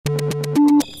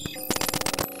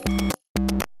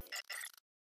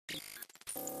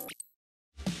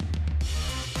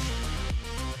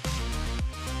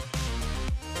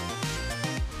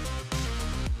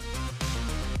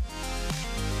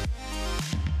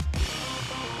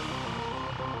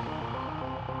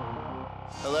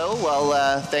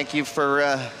Well, thank you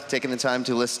for taking the time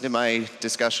to listen to my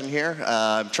discussion here.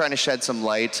 I'm trying to shed some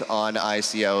light on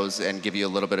ICOs and give you a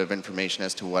little bit of information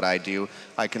as to what I do.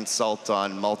 I consult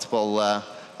on multiple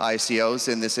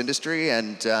ICOs in this industry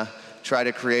and try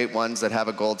to create ones that have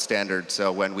a gold standard.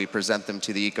 So when we present them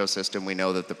to the ecosystem, we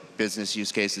know that the business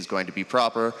use case is going to be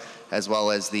proper, as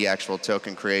well as the actual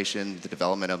token creation, the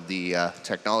development of the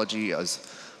technology is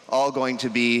all going to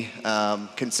be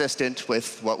consistent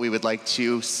with what we would like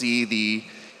to see the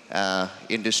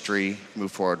industry move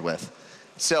forward with.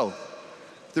 So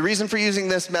the reason for using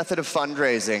this method of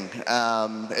fundraising,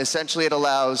 essentially it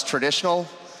allows traditional,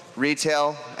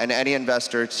 retail, and any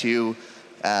investor to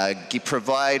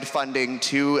provide funding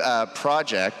to a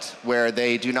project where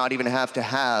they do not even have to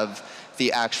have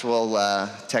the actual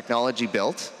technology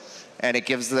built. And it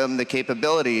gives them the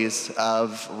capabilities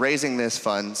of raising these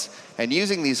funds and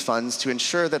using these funds to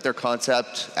ensure that their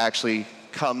concept actually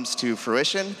comes to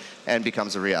fruition and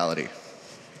becomes a reality.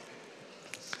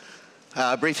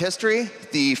 Brief history,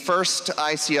 the first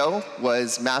ICO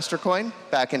was Mastercoin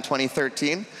back in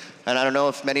 2013. And I don't know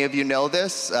if many of you know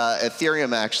this,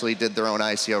 Ethereum actually did their own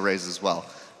ICO raise as well.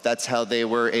 That's how they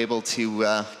were able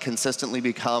to consistently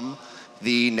become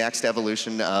the next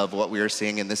evolution of what we are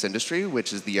seeing in this industry,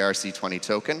 which is the ERC20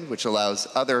 token, which allows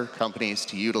other companies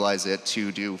to utilize it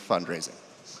to do fundraising.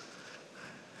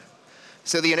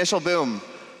 So the initial boom,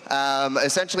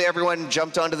 essentially everyone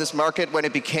jumped onto this market when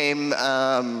it became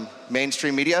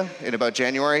mainstream media in about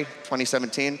January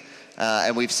 2017.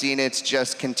 And we've seen it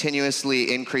just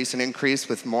continuously increase and increase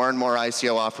with more and more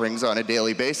ICO offerings on a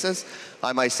daily basis.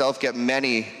 I myself get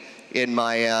many in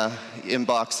my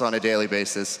inbox on a daily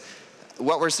basis.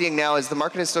 What we're seeing now is the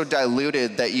market is so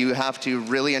diluted that you have to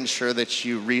really ensure that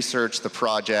you research the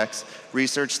projects,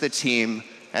 research the team,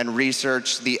 and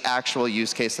research the actual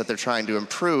use case that they're trying to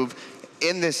improve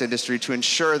in this industry to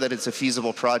ensure that it's a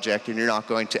feasible project and you're not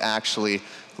going to actually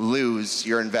lose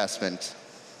your investment.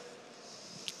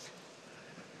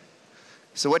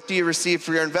 So what do you receive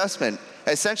for your investment?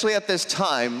 Essentially at this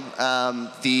time,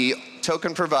 the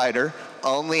token provider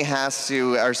only has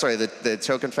to, or sorry, the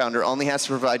token founder only has to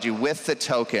provide you with the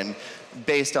token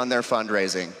based on their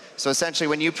fundraising. So essentially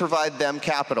when you provide them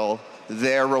capital,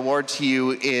 their reward to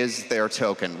you is their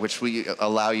token, which we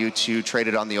allow you to trade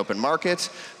it on the open market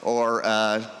or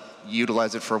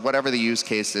utilize it for whatever the use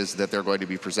case is that they're going to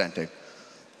be presenting.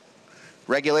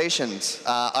 Regulations.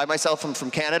 I myself am from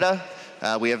Canada.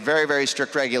 We have very, very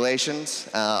strict regulations.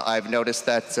 I've noticed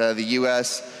that the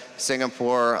US,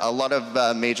 Singapore, a lot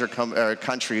of major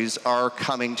countries are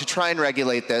coming to try and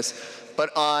regulate this,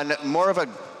 but on more of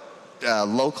a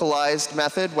localized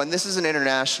method when this is an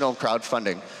international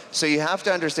crowdfunding. So you have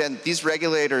to understand these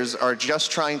regulators are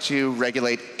just trying to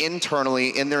regulate internally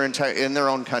in their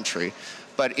own country,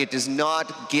 but it does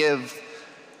not give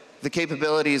the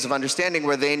capabilities of understanding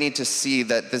where they need to see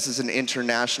that this is an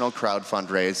international crowd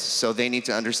fundraise, so they need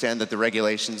to understand that the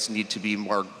regulations need to be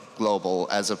more global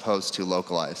as opposed to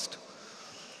localized.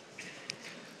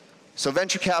 So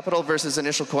venture capital versus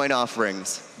initial coin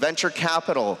offerings. Venture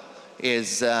capital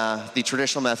is the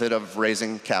traditional method of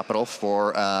raising capital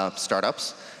for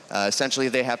startups. Essentially,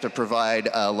 they have to provide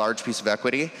a large piece of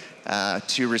equity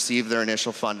to receive their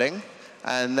initial funding.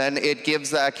 And then it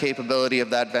gives that capability of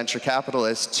that venture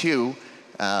capitalist to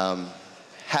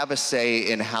have a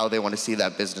say in how they want to see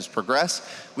that business progress,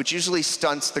 which usually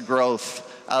stunts the growth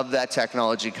of that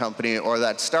technology company or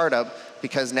that startup,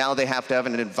 because now they have to have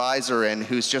an advisor in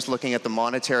who's just looking at the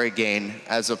monetary gain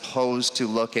as opposed to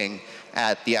looking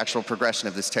at the actual progression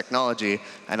of this technology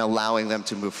and allowing them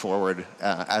to move forward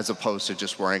as opposed to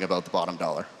just worrying about the bottom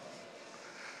dollar.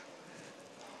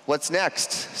 What's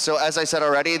next? So as I said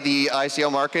already, the ICO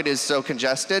market is so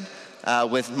congested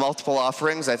with multiple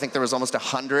offerings. I think there was almost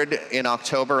 100 in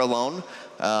October alone.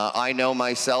 I know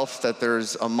myself that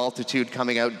there's a multitude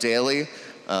coming out daily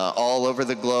all over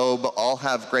the globe, all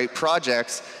have great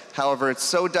projects. However, it's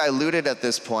so diluted at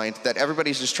this point that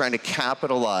everybody's just trying to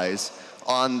capitalize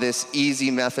on this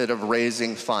easy method of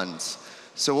raising funds.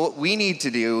 So what we need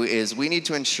to do is we need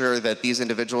to ensure that these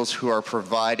individuals who are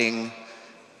providing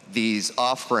these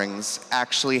offerings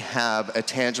actually have a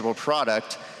tangible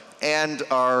product and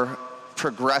are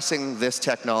progressing this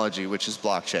technology, which is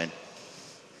blockchain.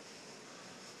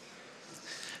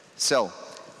 So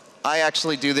I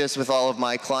actually do this with all of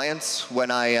my clients when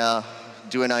I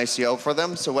do an ICO for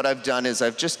them. So what I've done is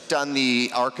I've just done the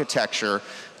architecture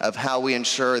of how we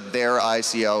ensure their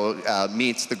ICO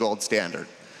meets the gold standard.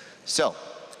 So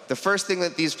the first thing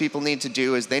that these people need to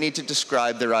do is they need to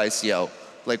describe their ICO.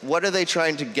 Like, what are they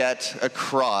trying to get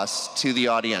across to the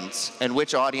audience? And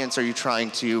which audience are you trying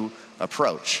to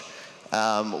approach?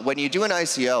 When you do an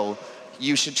ICO,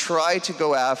 you should try to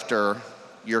go after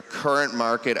your current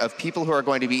market of people who are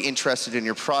going to be interested in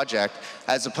your project,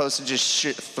 as opposed to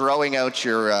just throwing out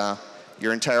your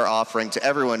entire offering to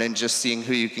everyone and just seeing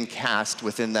who you can cast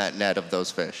within that net of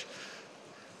those fish.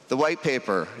 The white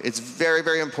paper, it's very,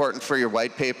 very important for your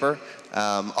white paper,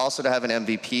 also to have an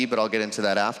MVP, but I'll get into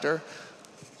that after.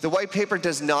 The white paper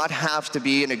does not have to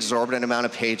be an exorbitant amount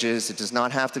of pages. It does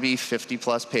not have to be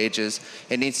 50+ pages.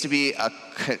 It needs to be a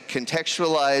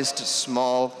contextualized,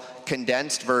 small,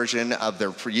 condensed version of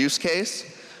their use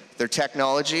case, their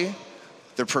technology,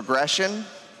 their progression,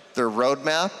 their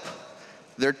roadmap,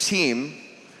 their team,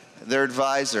 their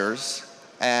advisors,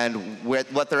 and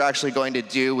what they're actually going to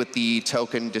do with the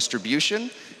token distribution,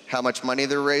 how much money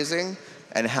they're raising,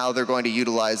 and how they're going to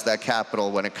utilize that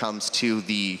capital when it comes to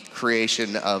the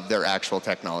creation of their actual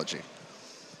technology.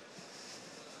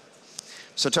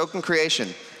 So token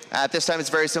creation. At this time, it's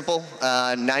very simple.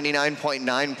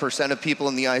 99.9% of people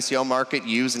in the ICO market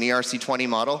use an ERC20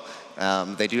 model.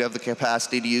 They do have the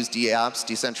capacity to use DApps,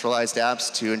 decentralized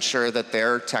apps, to ensure that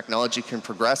their technology can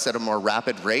progress at a more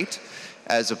rapid rate,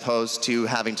 as opposed to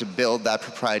having to build that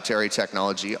proprietary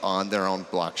technology on their own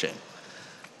blockchain.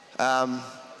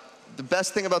 The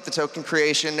best thing about the token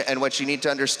creation and what you need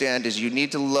to understand is you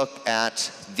need to look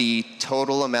at the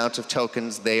total amount of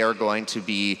tokens they are going to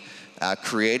be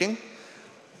creating.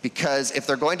 Because if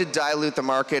they're going to dilute the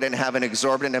market and have an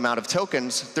exorbitant amount of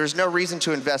tokens, there's no reason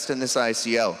to invest in this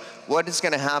ICO. What is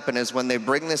going to happen is when they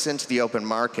bring this into the open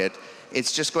market,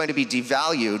 it's just going to be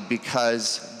devalued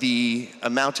because the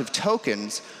amount of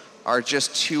tokens are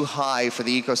just too high for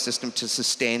the ecosystem to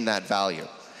sustain that value.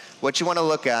 What you want to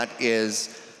look at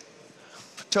is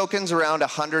tokens around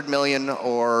 100 million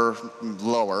or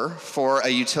lower for a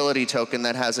utility token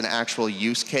that has an actual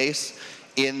use case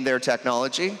in their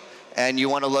technology. And you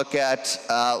want to look at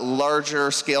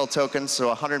larger scale tokens, so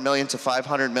 100 million to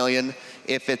 500 million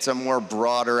if it's a more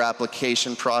broader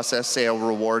application process, say a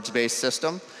rewards-based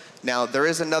system. Now, there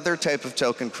is another type of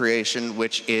token creation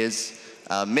which is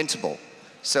mintable.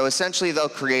 So essentially, they'll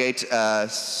create a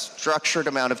structured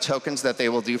amount of tokens that they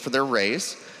will do for their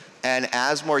raise. And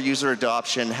as more user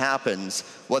adoption happens,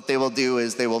 what they will do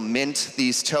is they will mint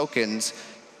these tokens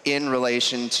in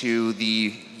relation to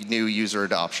the new user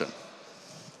adoption.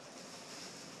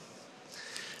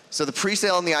 So the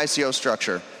pre-sale and the ICO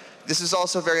structure. This is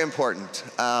also very important.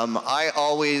 I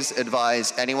always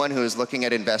advise anyone who is looking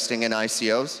at investing in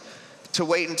ICOs to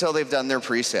wait until they've done their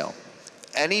pre-sale.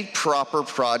 Any proper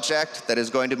project that is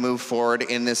going to move forward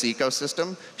in this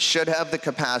ecosystem should have the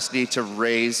capacity to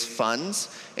raise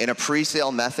funds in a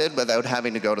pre-sale method without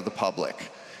having to go to the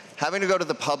public. Having to go to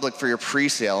the public for your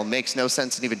pre-sale makes no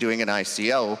sense in even doing an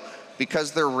ICO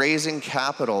because they're raising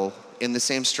capital in the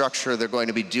same structure they're going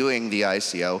to be doing the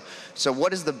ICO. So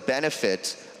what is the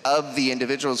benefit of the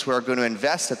individuals who are going to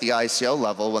invest at the ICO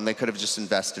level when they could have just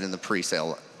invested in the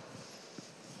pre-sale?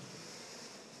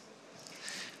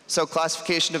 So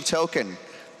classification of token.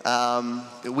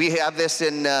 We have this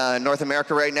in North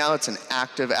America right now. It's an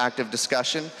active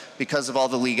discussion because of all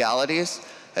the legalities.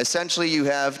 Essentially, you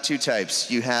have two types.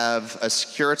 You have a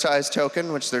securitized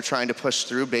token, which they're trying to push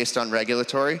through based on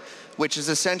regulatory, which is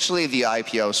essentially the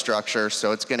IPO structure.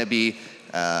 So it's going to be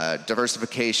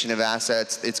diversification of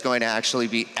assets. It's going to actually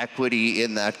be equity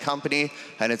in that company,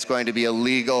 and it's going to be a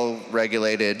legal,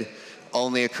 regulated,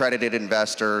 only accredited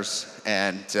investors,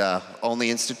 and only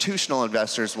institutional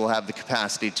investors will have the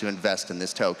capacity to invest in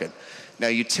this token. Now,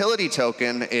 utility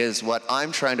token is what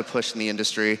I'm trying to push in the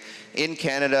industry. In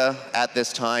Canada, at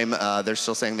this time, they're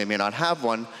still saying they may not have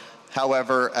one.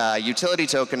 However, utility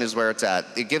token is where it's at.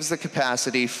 It gives the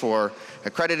capacity for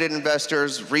accredited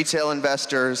investors, retail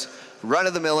investors,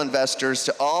 run-of-the-mill investors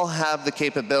to all have the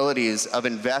capabilities of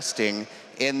investing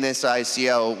in this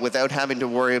ICO without having to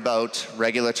worry about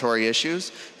regulatory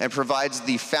issues, and provides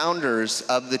the founders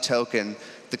of the token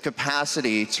the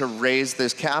capacity to raise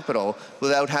this capital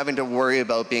without having to worry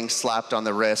about being slapped on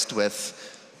the wrist with,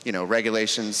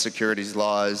 regulations, securities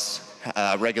laws,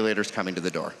 regulators coming to the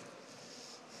door.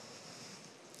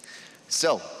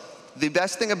 So, the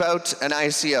best thing about an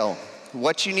ICO,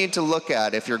 what you need to look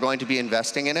at if you're going to be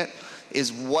investing in it,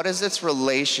 is what is its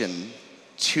relation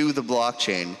to the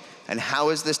blockchain, and how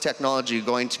is this technology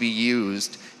going to be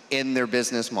used in their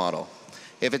business model?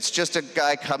 If it's just a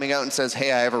guy coming out and says,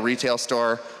 hey, I have a retail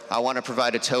store, I want to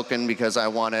provide a token because I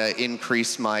want to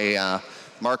increase my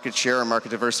market share or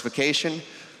market diversification,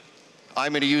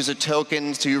 I'm going to use a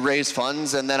token to raise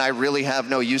funds, and then I really have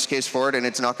no use case for it, and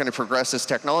it's not going to progress this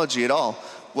technology at all.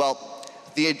 Well,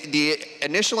 the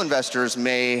initial investors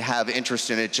may have interest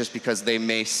in it just because they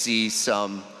may see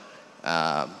some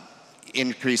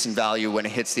increase in value when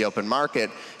it hits the open market.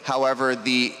 However,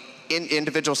 the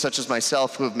individuals such as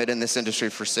myself who have been in this industry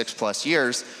for 6+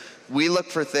 years, we look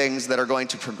for things that are going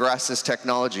to progress this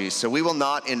technology. So we will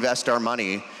not invest our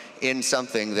money in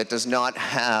something that does not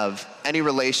have any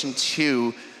relation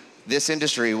to this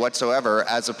industry whatsoever,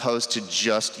 as opposed to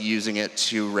just using it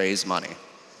to raise money.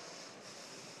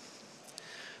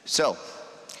 So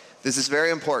this is very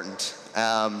important.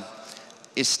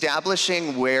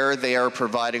 Establishing where they are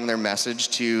providing their message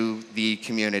to the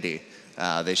community.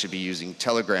 They should be using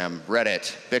Telegram,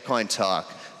 Reddit, Bitcoin Talk,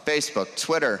 Facebook,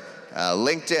 Twitter,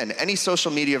 LinkedIn, any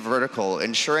social media vertical.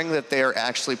 Ensuring that they are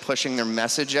actually pushing their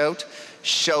message out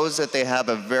shows that they have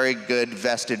a very good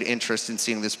vested interest in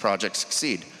seeing this project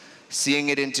succeed. Seeing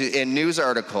it in news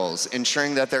articles,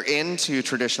 ensuring that they're into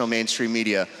traditional mainstream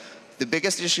media. The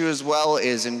biggest issue as well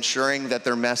is ensuring that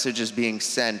their message is being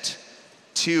sent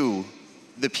to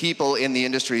the people in the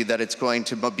industry that it's going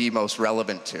to be most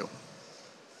relevant to.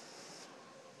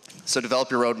 So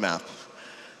develop your roadmap.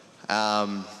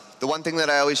 The one thing that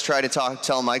I always try to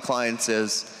tell my clients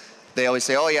is, they always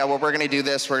say, oh yeah, well, we're going to do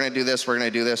this, we're going to do this, we're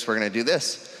going to do this, we're going to do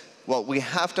this. Well, we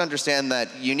have to understand that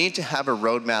you need to have a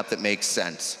roadmap that makes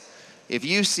sense. If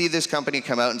you see this company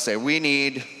come out and say, we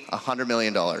need $100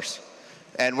 million,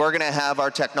 and we're going to have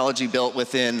our technology built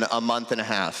within a month and a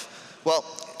half, well,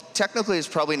 technically it's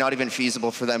probably not even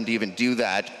feasible for them to even do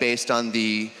that based on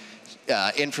the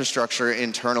infrastructure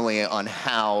internally on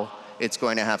how it's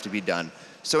going to have to be done.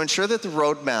 So ensure that the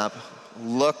roadmap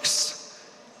looks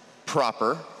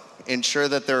proper. Ensure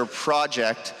that their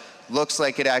project looks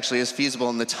like it actually is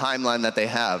feasible in the timeline that they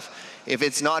have. If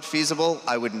it's not feasible,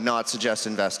 I would not suggest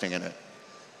investing in it.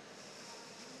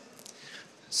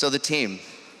 So the team.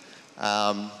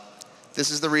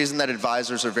 This is the reason that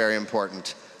advisors are very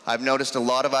important. I've noticed a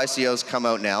lot of ICOs come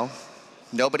out now.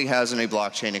 Nobody has any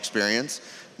blockchain experience.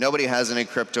 Nobody has any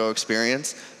crypto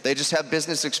experience. They just have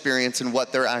business experience in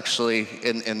what they're actually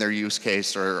in their use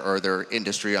case or their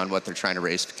industry on what they're trying to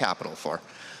raise capital for.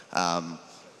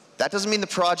 That doesn't mean the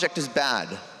project is bad.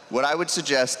 What I would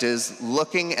suggest is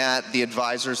looking at the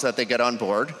advisors that they get on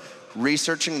board,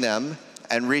 researching them,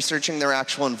 and researching their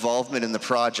actual involvement in the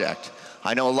project.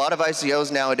 I know a lot of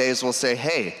ICOs nowadays will say,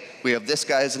 hey, we have this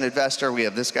guy as an investor, we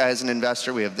have this guy as an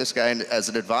investor, we have this guy as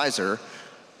an advisor.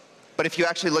 But if you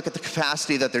actually look at the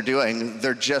capacity that they're doing,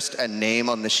 they're just a name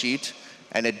on the sheet,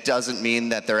 and it doesn't mean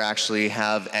that they actually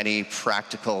have any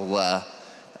practical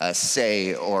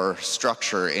say or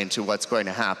structure into what's going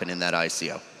to happen in that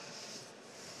ICO.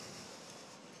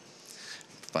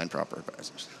 Find proper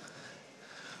advisors.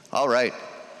 All right.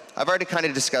 I've already kind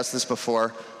of discussed this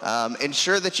before.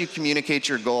 Ensure that you communicate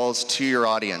your goals to your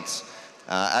audience.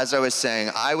 As I was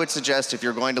saying, I would suggest if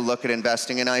you're going to look at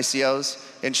investing in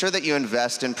ICOs, ensure that you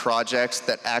invest in projects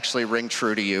that actually ring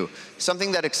true to you,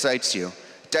 something that excites you.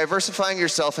 Diversifying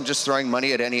yourself and just throwing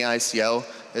money at any ICO,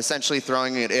 essentially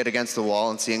throwing it against the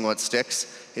wall and seeing what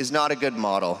sticks, is not a good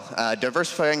model.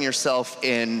 Diversifying yourself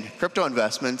in crypto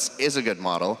investments is a good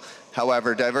model.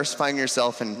 However, diversifying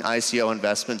yourself in ICO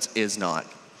investments is not.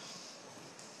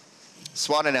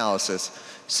 SWOT analysis.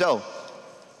 So,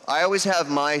 I always have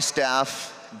my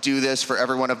staff do this for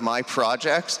every one of my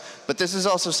projects, but this is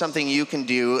also something you can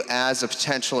do as a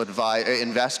potential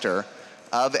investor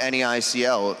of any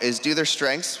ICO, is do their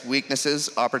strengths, weaknesses,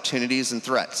 opportunities, and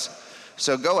threats.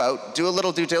 So go out, do a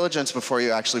little due diligence before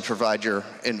you actually provide your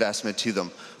investment to them.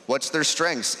 What's their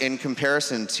strengths in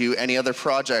comparison to any other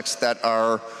projects that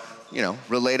are,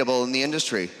 relatable in the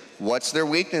industry? What's their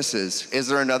weaknesses? Is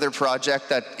there another project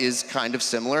that is kind of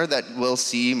similar that will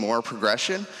see more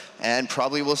progression and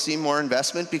probably will see more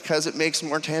investment because it makes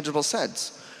more tangible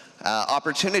sense?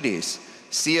 Opportunities.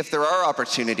 See if there are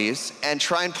opportunities and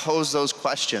try and pose those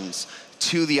questions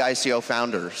to the ICO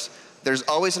founders. There's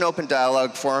always an open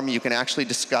dialogue forum you can actually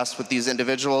discuss with these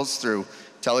individuals through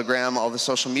Telegram, all the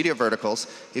social media verticals.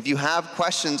 If you have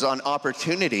questions on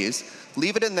opportunities,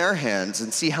 leave it in their hands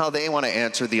and see how they want to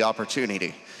answer the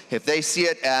opportunity. If they see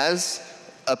it as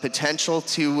a potential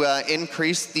to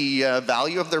increase the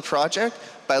value of their project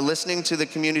by listening to the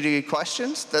community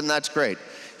questions, then that's great.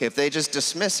 If they just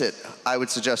dismiss it, I would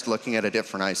suggest looking at a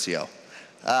different ICO.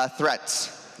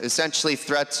 Threats. Essentially,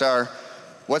 threats are,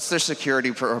 what's their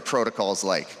security protocols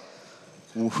like?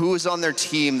 Who is on their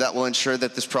team that will ensure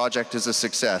that this project is a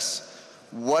success?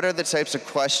 What are the types of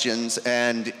questions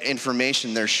and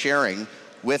information they're sharing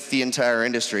with the entire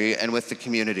industry and with the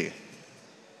community?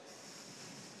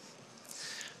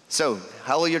 So,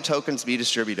 how will your tokens be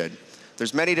distributed?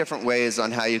 There's many different ways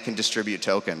on how you can distribute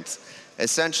tokens.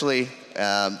 Essentially,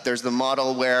 there's the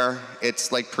model where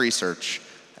it's like pre-search.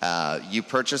 You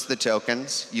purchase the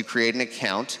tokens, you create an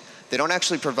account, They don't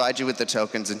actually provide you with the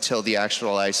tokens until the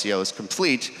actual ICO is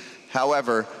complete.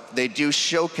 However, they do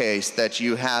showcase that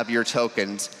you have your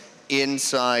tokens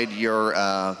inside your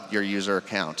user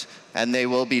account, and they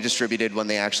will be distributed when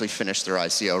they actually finish their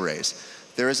ICO raise.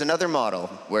 There is another model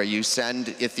where you send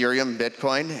Ethereum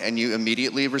Bitcoin and you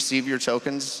immediately receive your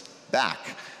tokens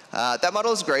back. That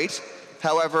model is great.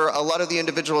 However, a lot of the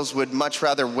individuals would much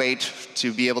rather wait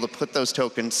to be able to put those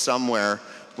tokens somewhere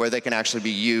where they can actually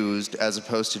be used as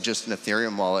opposed to just an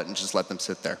Ethereum wallet and just let them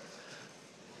sit there.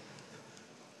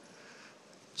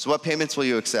 So what payments will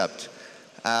you accept?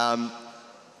 The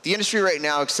industry right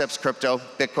now accepts crypto,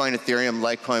 Bitcoin, Ethereum,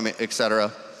 Litecoin,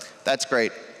 etc. That's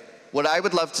great. What I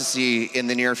would love to see in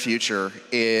the near future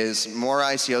is more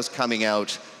ICOs coming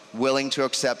out willing to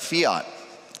accept fiat.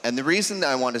 And the reason that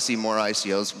I want to see more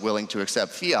ICOs willing to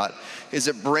accept fiat is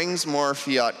it brings more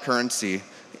fiat currency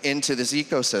into this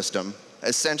ecosystem,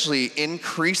 essentially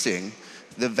increasing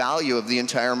the value of the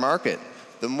entire market.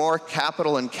 The more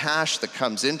capital and cash that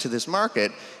comes into this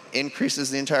market increases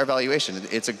the entire valuation.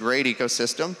 It's a great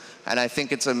ecosystem, and I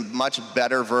think it's a much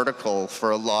better vertical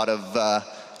for a lot of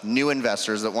new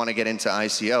investors that want to get into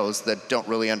ICOs that don't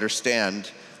really understand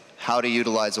how to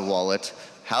utilize a wallet,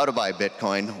 how to buy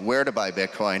Bitcoin, where to buy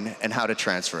Bitcoin, and how to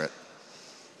transfer it.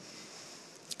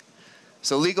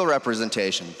 So legal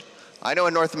representation. I know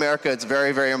in North America it's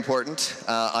very, very important.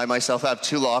 I myself have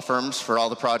 2 law firms for all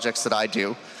the projects that I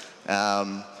do.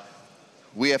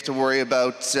 We have to worry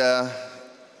about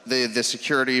the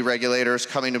security regulators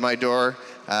coming to my door.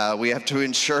 We have to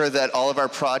ensure that all of our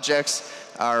projects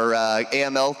are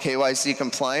AML KYC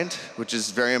compliant, which is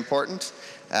very important.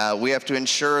 We have to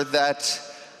ensure that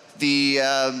the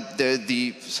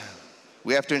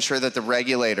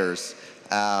regulators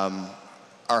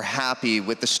are happy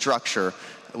with the structure.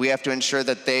 We have to ensure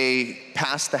that they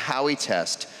pass the Howey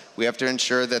test. We have to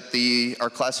ensure that they are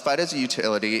classified as a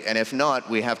utility, and if not,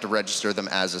 we have to register them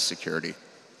as a security.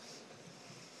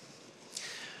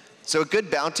 So a good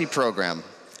bounty program.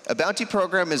 A bounty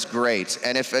program is great,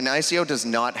 and if an ICO does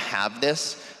not have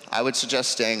this, I would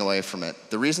suggest staying away from it.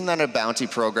 The reason that a bounty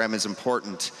program is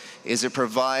important is it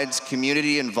provides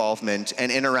community involvement and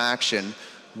interaction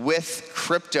with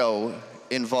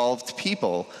crypto-involved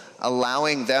people,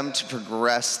 allowing them to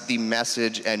progress the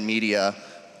message and media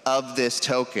of this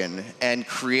token and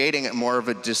creating more of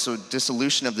a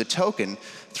dissolution of the token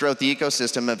throughout the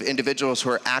ecosystem of individuals who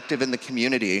are active in the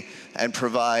community and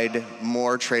provide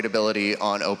more tradability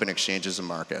on open exchanges and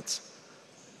markets.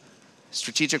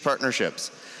 Strategic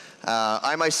partnerships.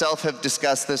 I myself have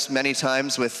discussed this many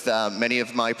times with many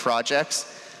of my projects.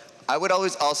 I would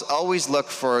always look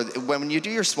for, when you do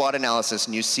your SWOT analysis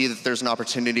and you see that there's an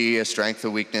opportunity, a strength, a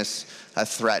weakness, a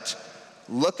threat,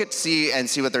 look at see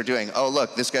what they're doing. Oh,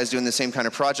 look, this guy's doing the same kind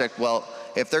of project. Well,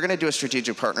 if they're going to do a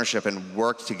strategic partnership and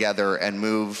work together and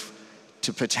move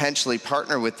to potentially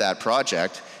partner with that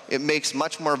project, it makes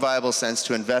much more viable sense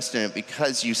to invest in it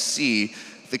because you see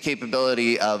the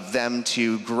capability of them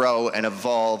to grow and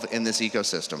evolve in this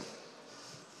ecosystem.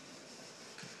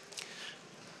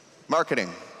 Marketing.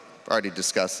 Already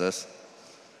discussed this.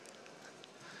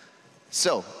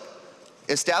 So,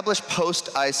 establish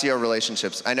post-ICO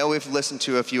relationships. I know we've listened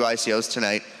to a few ICOs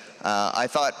tonight. I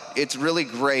thought it's really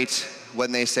great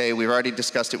when they say we've already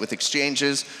discussed it with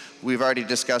exchanges, we've already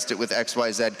discussed it with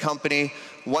XYZ company.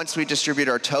 Once we distribute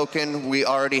our token, we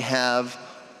already have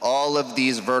all of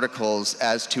these verticals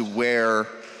as to where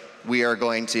we are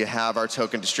going to have our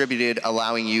token distributed,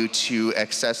 allowing you to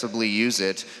accessibly use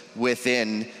it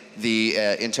within the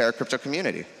entire crypto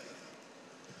community.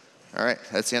 All right,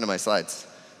 that's the end of my slides.